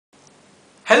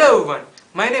Hello everyone,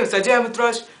 my name is Ajay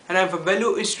Amritraj and I am from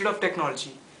Vellore Institute of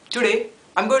Technology. Today,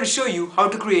 I am going to show you how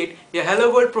to create a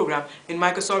Hello World program in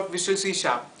Microsoft Visual C#,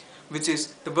 which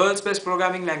is the world's best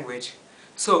programming language.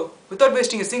 So, without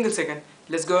wasting a single second,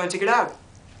 let's go and check it out.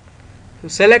 So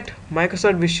select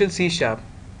Microsoft Visual C#,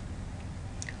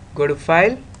 go to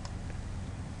File,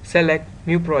 select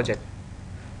New Project.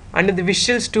 Under the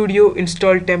Visual Studio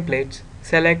Installed Templates,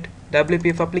 select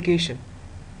WPF Application.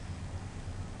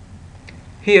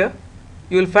 Here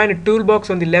you will find a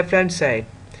toolbox on the left hand side.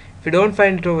 If you don't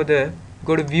find it over there,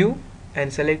 go to View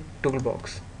and select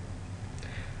Toolbox.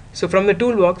 So from the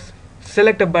toolbox,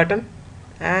 select a button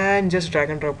and just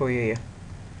drag and drop over here.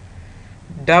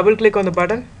 Double click on the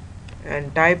button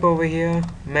and type over here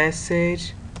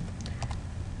message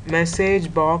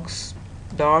box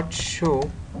dot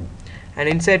show, and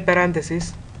inside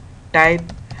parentheses type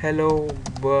hello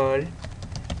world,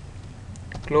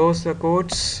 close the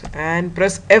quotes and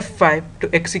press F5 to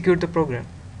execute the program.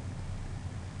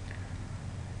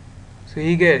 So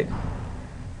you get it.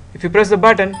 If you press the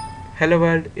button, hello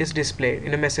world is displayed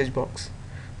in a message box.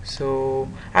 So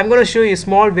I'm going to show you a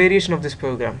small variation of this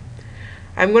program.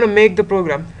 I'm going to make the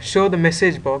program show the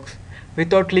message box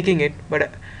without clicking it,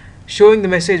 but showing the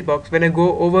message box when I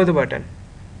go over the button.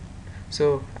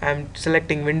 So I'm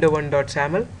selecting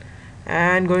window1.saml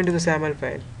and going to the SAML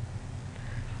file.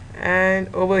 And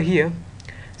over here,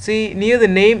 see near the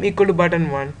name equal to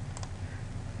button 1,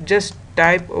 just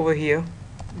type over here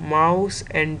mouse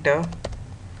enter,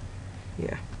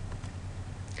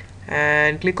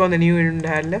 and click on the new event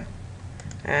handler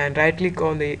and right click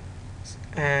on the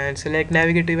and select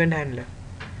navigate to event handler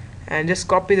and just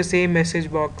copy the same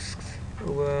message box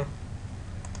over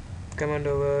command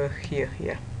over here,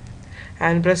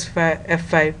 and press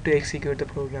F5 to execute the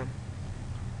program.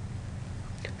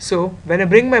 So when I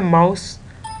bring my mouse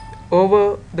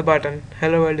over the button,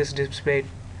 hello world is displayed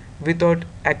without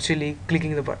actually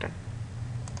clicking the button.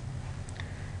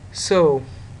 So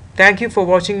thank you for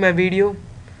watching my video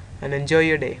and enjoy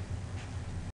your day.